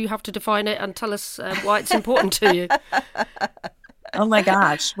 So you have to define it and tell us why it's important to you. Oh my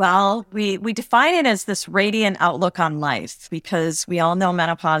gosh. Well, we define it as this radiant outlook on life because we all know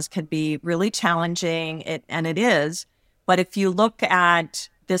menopause can be really challenging, and it is. But if you look at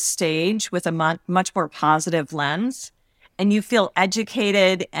this stage with a much more positive lens and you feel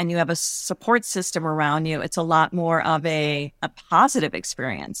educated and you have a support system around you, it's a lot more of a positive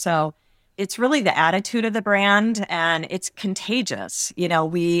experience. So it's really the attitude of the brand, and it's contagious.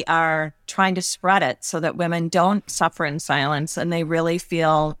 We are trying to spread it so that women don't suffer in silence and they really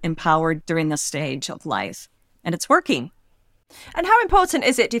feel empowered during this stage of life. And it's working. And how important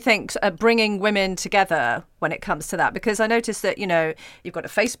is it, do you think, bringing women together when it comes to that? Because I noticed that, you've got a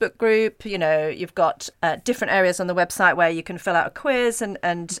Facebook group, you've got different areas on the website where you can fill out a quiz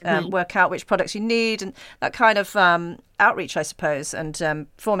and work out which products you need, and that kind of outreach, I suppose, and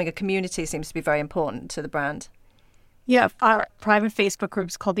forming a community seems to be very important to the brand. Yeah, our private Facebook group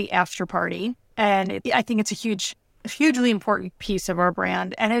is called the After Party, and I think it's a hugely important piece of our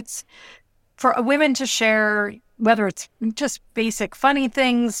brand, and it's for women to share, whether it's just basic funny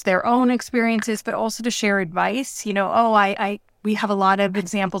things, their own experiences, but also to share advice. We have a lot of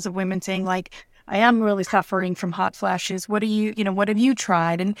examples of women saying like, I am really suffering from hot flashes. What have you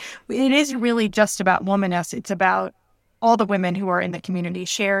tried? And it is really just about Womaness. It's about all the women who are in the community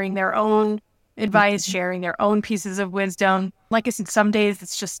sharing their own advice, sharing their own pieces of wisdom. Like I said, some days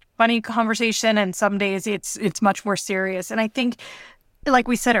it's just funny conversation and some days it's much more serious. And I think, like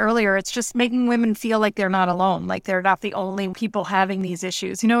we said earlier, it's just making women feel like they're not alone, like they're not the only people having these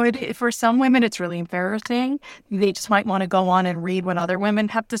issues. For some women, it's really embarrassing. They just might want to go on and read what other women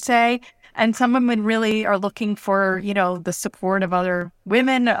have to say. And some women really are looking for, the support of other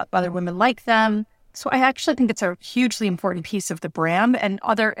women like them. So I actually think it's a hugely important piece of the brand and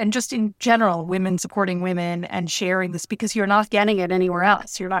just in general, women supporting women and sharing this, because you're not getting it anywhere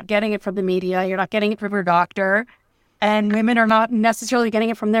else. You're not getting it from the media. You're not getting it from your doctor. And women are not necessarily getting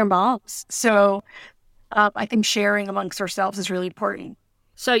it from their moms. So I think sharing amongst ourselves is really important.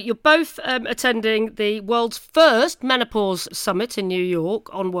 So you're both attending the world's first menopause summit in New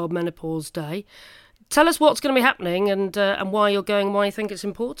York on World Menopause Day. Tell us what's going to be happening and why you're going and why you think it's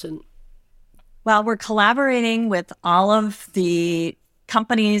important. Well, we're collaborating with all of the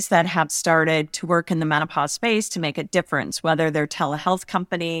companies that have started to work in the menopause space to make a difference, whether they're telehealth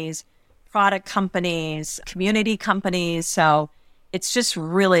companies, product companies, community companies. So it's just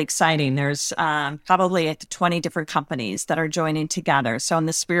really exciting. There's probably 20 different companies that are joining together. So in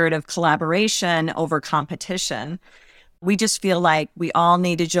the spirit of collaboration over competition, we just feel like we all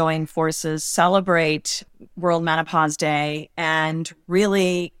need to join forces, celebrate World Menopause Day, and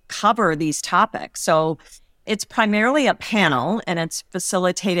really cover these topics. So It's primarily a panel, and it's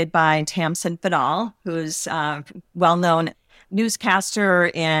facilitated by Tamsin Fadal, who's a well-known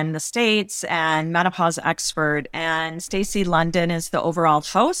newscaster in the States and menopause expert. And Stacey London is the overall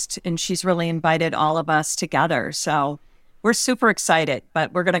host, and she's really invited all of us together. So we're super excited,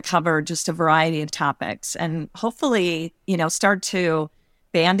 but we're going to cover just a variety of topics and hopefully, start to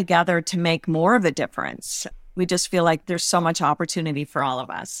band together to make more of a difference. We just feel like there's so much opportunity for all of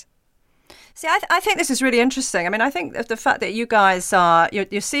us. See, I think this is really interesting. I mean, I think the fact that you guys are,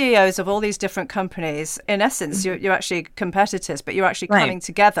 you're CEOs of all these different companies, in essence, you're actually competitors, but you're actually coming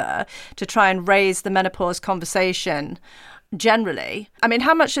together to try and raise the menopause conversation generally. I mean,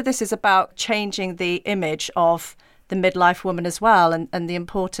 how much of this is about changing the image of the midlife woman as well and the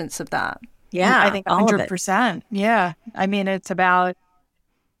importance of that? Yeah, I think 100%. Yeah. I mean, it's about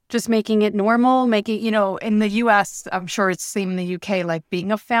just making it normal, in the US, I'm sure it's the same in the UK, like being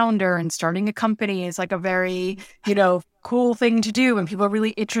a founder and starting a company is like a very, cool thing to do. And people are really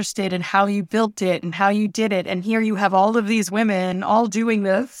interested in how you built it and how you did it. And here you have all of these women all doing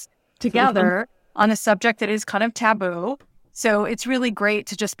this together on a subject that is kind of taboo. So it's really great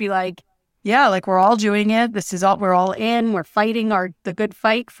to just be like, yeah, like we're all doing it. We're all in. We're fighting the good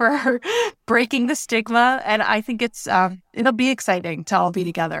fight for breaking the stigma. And I think it'll be exciting to all be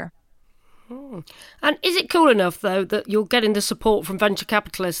together. And is it cool enough, though, that you're getting the support from venture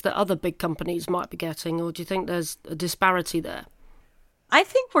capitalists that other big companies might be getting? Or do you think there's a disparity there? I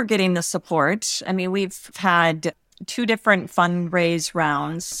think we're getting the support. I mean, we've had 2 different fundraise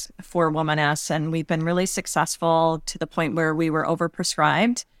rounds for Womaness, and we've been really successful to the point where we were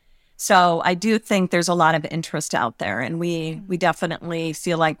overprescribed. So I do think there's a lot of interest out there, and we definitely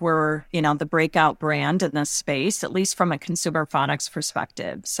feel like we're, the breakout brand in this space, at least from a consumer products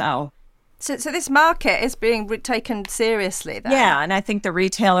perspective. So this market is being taken seriously then? Yeah, and I think the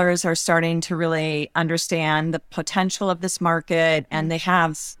retailers are starting to really understand the potential of this market, and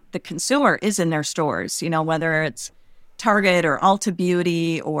the consumer is in their stores, whether it's Target or Ulta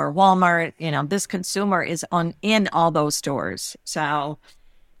Beauty or Walmart, this consumer is in all those stores. So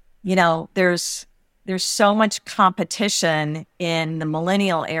there's so much competition in the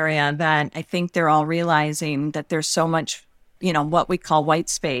millennial area that I think they're all realizing that there's so much, what we call white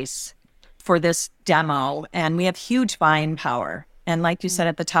space for this demo. And we have huge buying power. And like you said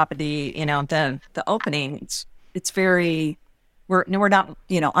at the top of the opening, it's very, we're not,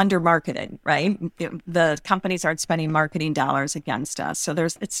 under marketed, right? The companies aren't spending marketing dollars against us. So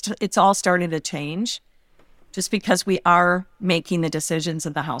it's all starting to change, just because we are making the decisions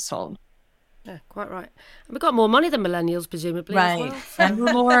of the household. Yeah, quite right. And we've got more money than millennials, presumably. Right. As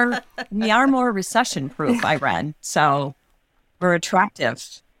well. And we are more recession-proof, I read. So we're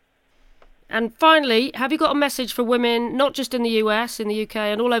attractive. And finally, have you got a message for women, not just in the US, in the UK,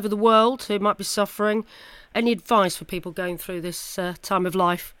 and all over the world who might be suffering? Any advice for people going through this time of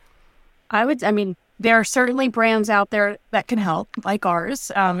life? There are certainly brands out there that can help, like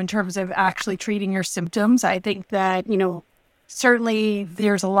ours, in terms of actually treating your symptoms. I think that, certainly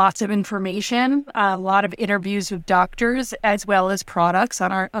there's lots of information, a lot of interviews with doctors, as well as products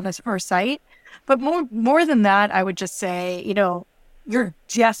on our site. But more than that, I would just say, you're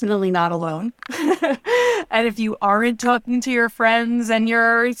definitely not alone. And if you aren't talking to your friends and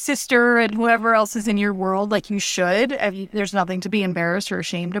your sister and whoever else is in your world, like you should, there's nothing to be embarrassed or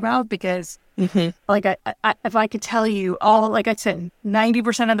ashamed about, because like if I could tell you like I said,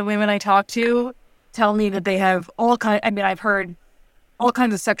 90% of the women I talk to tell me that they have I've heard all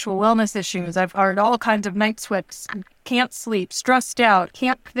kinds of sexual wellness issues. I've heard all kinds of night sweats, can't sleep, stressed out,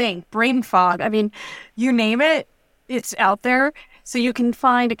 can't think, brain fog. I mean, you name it, it's out there. So you can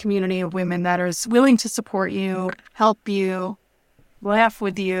find a community of women that is willing to support you, help you, laugh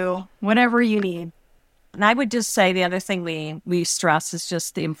with you, whatever you need. And I would just say the other thing we stress is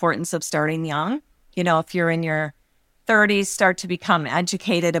just the importance of starting young. If you're in your 30s, start to become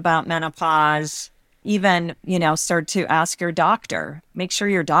educated about menopause. Even, start to ask your doctor. Make sure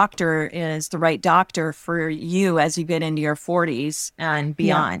your doctor is the right doctor for you as you get into your 40s and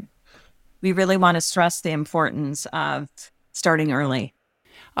beyond. Yeah. We really want to stress the importance of starting early.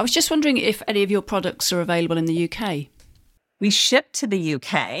 I was just wondering if any of your products are available in the UK. We ship to the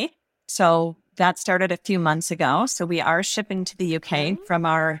UK. So that started a few months ago. So we are shipping to the UK from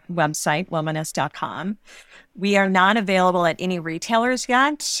our website, womaness.com. We are not available at any retailers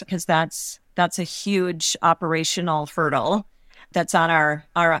yet, because that's a huge operational hurdle that's on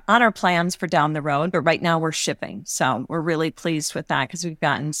our plans for down the road. But right now we're shipping. So we're really pleased with that, because we've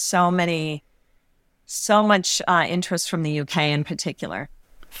gotten so much interest from the UK in particular.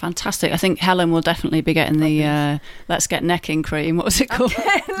 Fantastic. I think Helen will definitely be getting the Let's Get Necking cream. What was it called?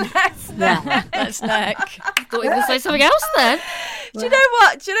 Let's neck. Let's Neck. Thought you were going to say something else then. Do you know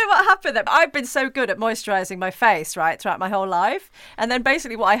what happened then? I've been so good at moisturising my face, right, throughout my whole life. And then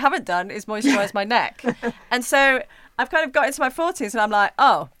basically what I haven't done is moisturise my neck. And so I've kind of got into my 40s and I'm like,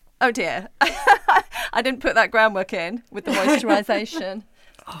 oh dear. I didn't put that groundwork in with the moisturisation.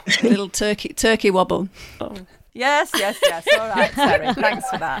 A little turkey wobble. Oh. Yes. All right, Terry, thanks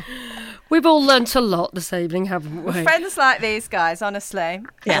for that. We've all learnt a lot this evening, haven't we? Friends like these guys, honestly.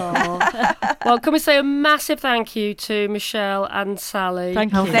 Yeah. Well, can we say a massive thank you to Michelle and Sally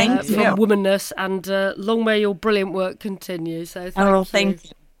Thank you. Thank you. for Womanness, and long may your brilliant work continue. So Thank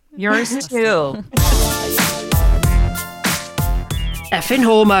you. Yours too. Effin'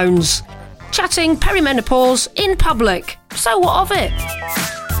 Hormones. Chatting perimenopause in public. So what of it?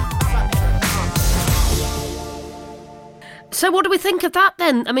 So what do we think of that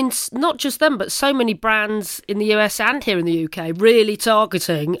then? I mean, not just them, but so many brands in the US and here in the UK really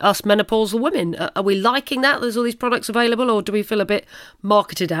targeting us menopausal women. Are we liking that? There's all these products available, or do we feel a bit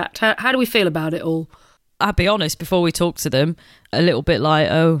marketed at? How do we feel about it all? I'll be honest, before we talk to them, a little bit like,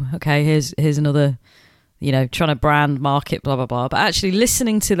 oh, okay, here's another, trying to brand, market, blah, blah, blah. But actually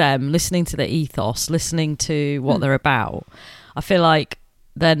listening to them, listening to their ethos, listening to what they're about, I feel like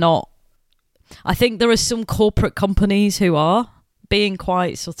they're not. I think there are some corporate companies who are being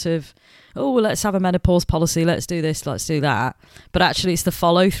quite sort of, oh, let's have a menopause policy, let's do this, let's do that. But actually it's the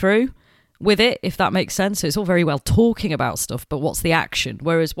follow through with it, if that makes sense. So it's all very well talking about stuff, but what's the action?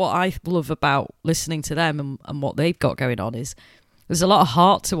 Whereas what I love about listening to them and what they've got going on is there's a lot of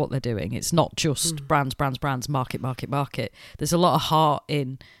heart to what they're doing. It's not just brands, market. There's a lot of heart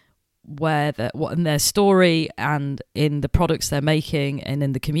in in their story and in the products they're making and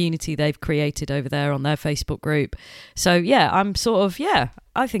in the community they've created over there on their Facebook group. So yeah,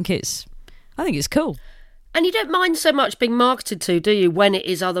 I think it's cool. And you don't mind so much being marketed to, do you, when it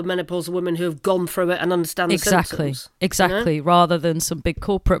is other menopausal women who have gone through it and understand the symptoms? Exactly. Rather than some big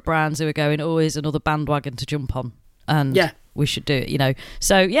corporate brands who are going, oh, here's another bandwagon to jump on. And we should do it,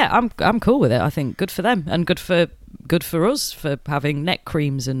 So yeah, I'm cool with it. I think good for them and good for us for having neck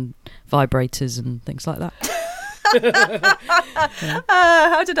creams and vibrators and things like that.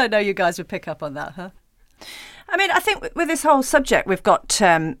 How did I know you guys would pick up on that, huh? I mean, I think with this whole subject, we've got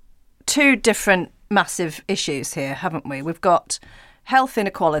two different massive issues here, haven't we? We've got health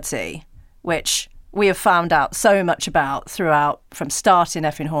inequality, which we have found out so much about throughout, from starting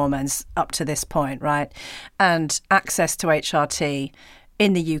Effin' Hormones up to this point, right? And access to HRT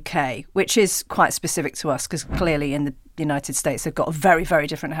in the UK, which is quite specific to us, because clearly in the United States they've got a very, very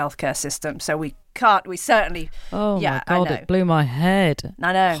different healthcare system. So we certainly... Oh my God, it blew my head.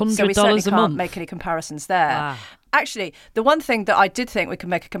 I know. $100 so we certainly a month. can't make any comparisons there. Wow. Actually, the one thing that I did think we can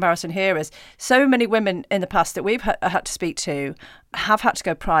make a comparison here is so many women in the past that we've had to speak to have had to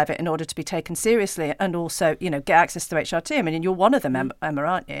go private in order to be taken seriously and also, get access to HRT. I mean, you're one of them, Emma,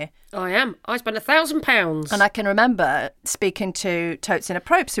 aren't you? I am. I spent £1,000. And I can remember speaking to Totes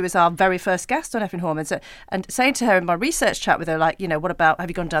Probes, who was our very first guest on Effin' Hormones, and saying to her in my research chat with her, like, what about, have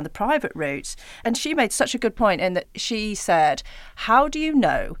you gone down the private route? And she made such a good point in that she said, how do you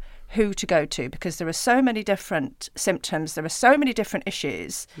know who to go to, because there are so many different symptoms, there are so many different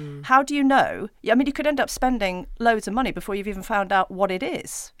issues. How do you know? I mean, you could end up spending loads of money before you've even found out what it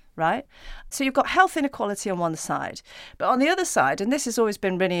is, right? So you've got health inequality on one side, but on the other side, and this has always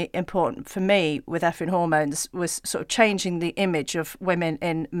been really important for me with Effin' Hormones, was sort of changing the image of women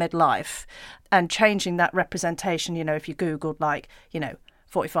in midlife and changing that representation. If you Googled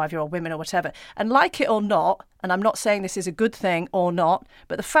 45-year-old women or whatever. And like it or not, and I'm not saying this is a good thing or not,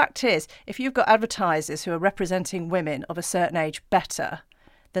 but the fact is, if you've got advertisers who are representing women of a certain age better,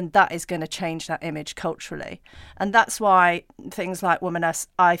 then that is going to change that image culturally. And that's why things like Womanness,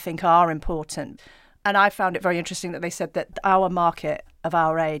 I think, are important. And I found it very interesting that they said that our market of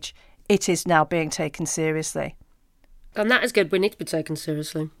our age, it is now being taken seriously. And that is good. We need to be taken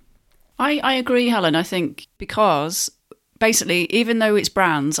seriously. I agree, Helen. I think because... basically, even though it's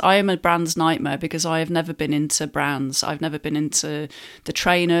brands, I am a brands nightmare because I have never been into brands. I've never been into the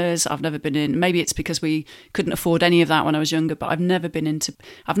trainers. I've never been in, maybe it's because we couldn't afford any of that when I was younger, but I've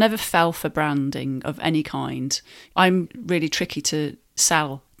never fell for branding of any kind. I'm really tricky to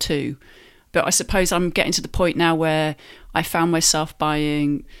sell to. But I suppose I'm getting to the point now where I found myself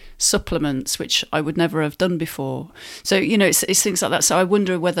buying supplements, which I would never have done before. So, it's things like that. So I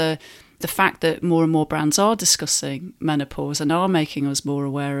wonder whether the fact that more and more brands are discussing menopause and are making us more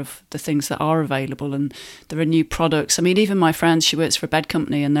aware of the things that are available, and there are new products. I mean, even my friend, she works for a bed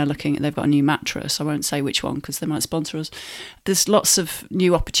company, and they've got a new mattress. I won't say which one because they might sponsor us. There's lots of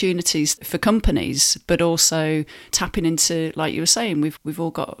new opportunities for companies, but also tapping into, like you were saying, we've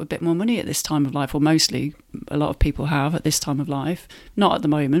all got a bit more money at this time of life, or mostly a lot of people have at this time of life. Not at the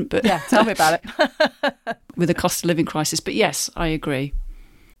moment, but yeah, tell me about it. With the cost of living crisis. But yes, I agree.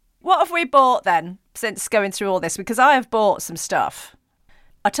 What have we bought then since going through all this? Because I have bought some stuff.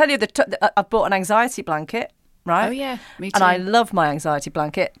 I tell you, I've bought an anxiety blanket, right? Oh, yeah, me too. And I love my anxiety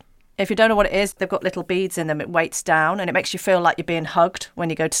blanket. If you don't know what it is, they've got little beads in them. It weights down and it makes you feel like you're being hugged when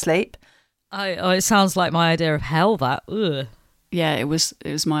you go to sleep. It sounds like my idea of hell, that. Ugh. Yeah, it was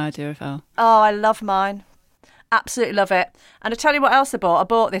my idea of hell. Oh, I love mine. Absolutely love it. And I tell you what else I bought. I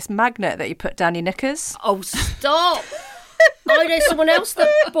bought this magnet that you put down your knickers. Oh, stop. I know someone else that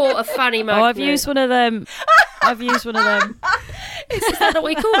bought a fanny magnet. Oh, I've used one of them. Is that what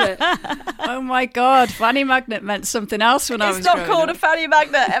we call it? Oh my God, fanny magnet meant something else when I was It's not growing called up. a fanny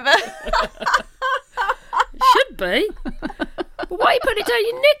magnet ever. It should be. But why are you putting it down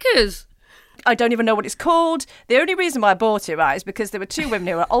your knickers? I don't even know what it's called. The only reason why I bought it, right, is because there were two women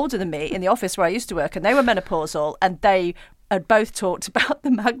who were older than me in the office where I used to work, and they were menopausal, and they had both talked about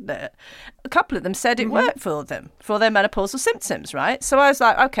the magnet. A couple of them said it worked for them, for their menopausal symptoms, right? So I was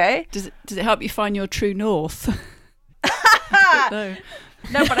like, okay. Does it help you find your true north? No.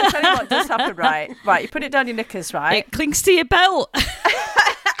 No, but I tell you what does happen, right? Right, you put it down your knickers, right? It clings to your belt.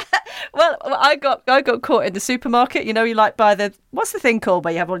 Well, I got caught in the supermarket. You know, you like buy what's the thing called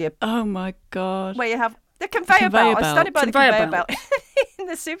where you have all your... Oh my God. Where you have the conveyor belt. I was standing by the Conveyor conveyor belt in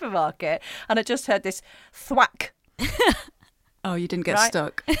the supermarket, and I just heard this thwack. Oh, you didn't get Right.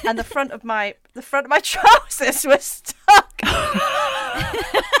 stuck. And the front of my trousers was stuck.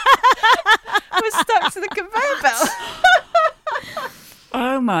 was stuck to the conveyor belt.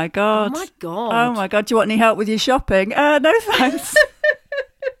 Oh my God. Oh my God. Oh my God. Do you want any help with your shopping? No thanks.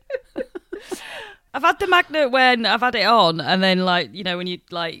 I've had the magnet when I've had it on, and then, like, you know, when you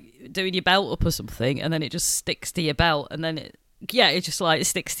like doing your belt up or something, and then it just sticks to your belt, and then it just like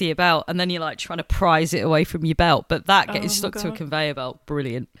sticks to your belt, and then you're like trying to prise it away from your belt, but that getting stuck to a conveyor belt,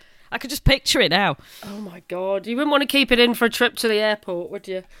 brilliant. I could just picture it now. Oh my God. You wouldn't want to keep it in for a trip to the airport, would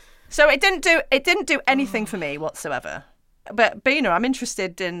you? So it didn't do anything for me whatsoever. But Bina, I'm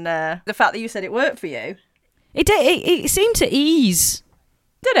interested in the fact that you said it worked for you. It seemed to ease,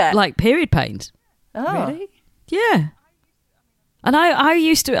 Did it? like, period pains. Oh. Really? Yeah. And I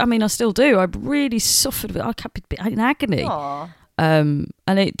used to, I mean, I still do. I really suffered with, I kept in agony. Aw. And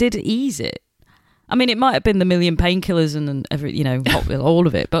it did ease it. I mean, it might have been the million painkillers and every, you know, all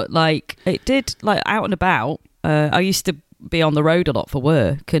of it, but like it did, like, out and about. I used to be on the road a lot for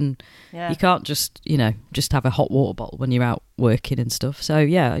work, and you can't just, you know, just have a hot water bottle when you're out working and stuff. So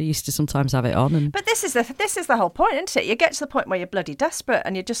yeah, I used to sometimes have it on. And But this is the whole point, isn't it? You get to the point where you're bloody desperate,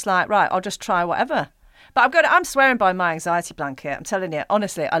 and you're just like, right, I'll just try whatever. But I'm swearing by my anxiety blanket. I'm telling you,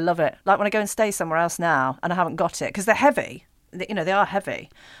 honestly, I love it. Like when I go and stay somewhere else now, and I haven't got it because they're heavy. You know, they are heavy.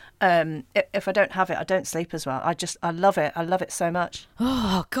 If I don't have it, I don't sleep as well. I love it. I love it so much.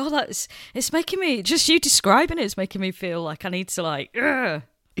 oh God, it's making me, just you describing it's making me feel like I need to, like, ugh.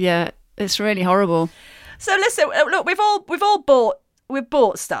 Yeah, it's really horrible. So listen, look, we've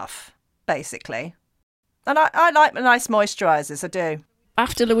bought stuff basically, and I like nice moisturisers. I do.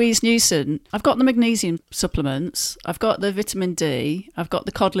 After Louise Newson, I've got the magnesium supplements, I've got the vitamin D, I've got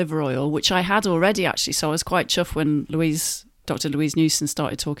the cod liver oil, which I had already actually, so I was quite chuffed when Dr. Louise Newson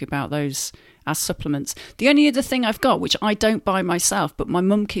started talking about those as supplements. The only other thing I've got, which I don't buy myself, but my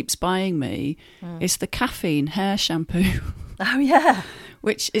mum keeps buying me, is the caffeine hair shampoo. Oh yeah.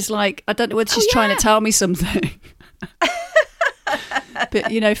 Which is like, I don't know whether she's trying to tell me something.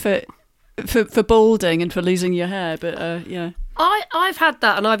 But, you know, for balding and for losing your hair, but yeah. I've had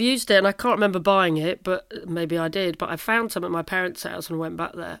that and I've used it, and I can't remember buying it, but maybe I did. But I found some at my parents' house and went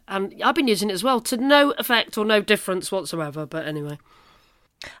back there, and I've been using it as well to no effect or no difference whatsoever. But anyway,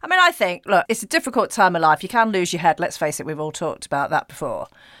 I mean, I think, look, it's a difficult time of life. You can lose your head. Let's face it, we've all talked about that before.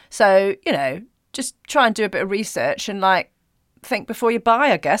 So, you know, just try and do a bit of research and, like, think before you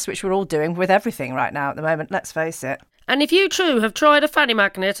buy, I guess, which we're all doing with everything right now at the moment. Let's face it. and if you too have tried a fanny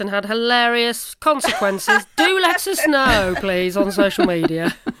magnet and had hilarious consequences, do let us know, please, on social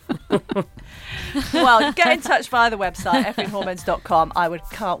media. Well, get in touch via the website effingehormones.com.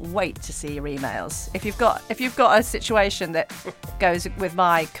 Can't wait to see your emails. If you've got a situation that goes with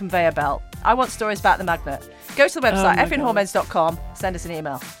my conveyor belt, I want stories about the magnet. Go to the website effingehormones.com. Send us an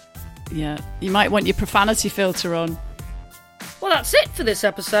email. Yeah, you might want your profanity filter on. Well, that's it for this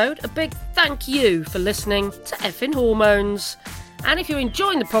episode. A big thank you for listening to Effin Hormones. And if you're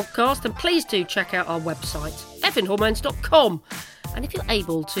enjoying the podcast, then please do check out our website, effinhormones.com. And if you're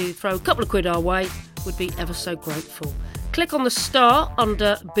able to throw a couple of quid our way, we'd be ever so grateful. Click on the star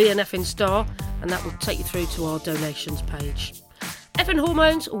under Be an Effin Star, and that will take you through to our donations page. Effin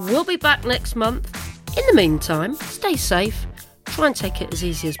Hormones will be back next month. In the meantime, stay safe, try and take it as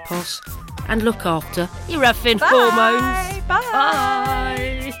easy as possible, and look after your Effin Hormones. Bye.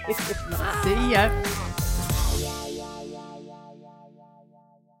 Bye. See ya.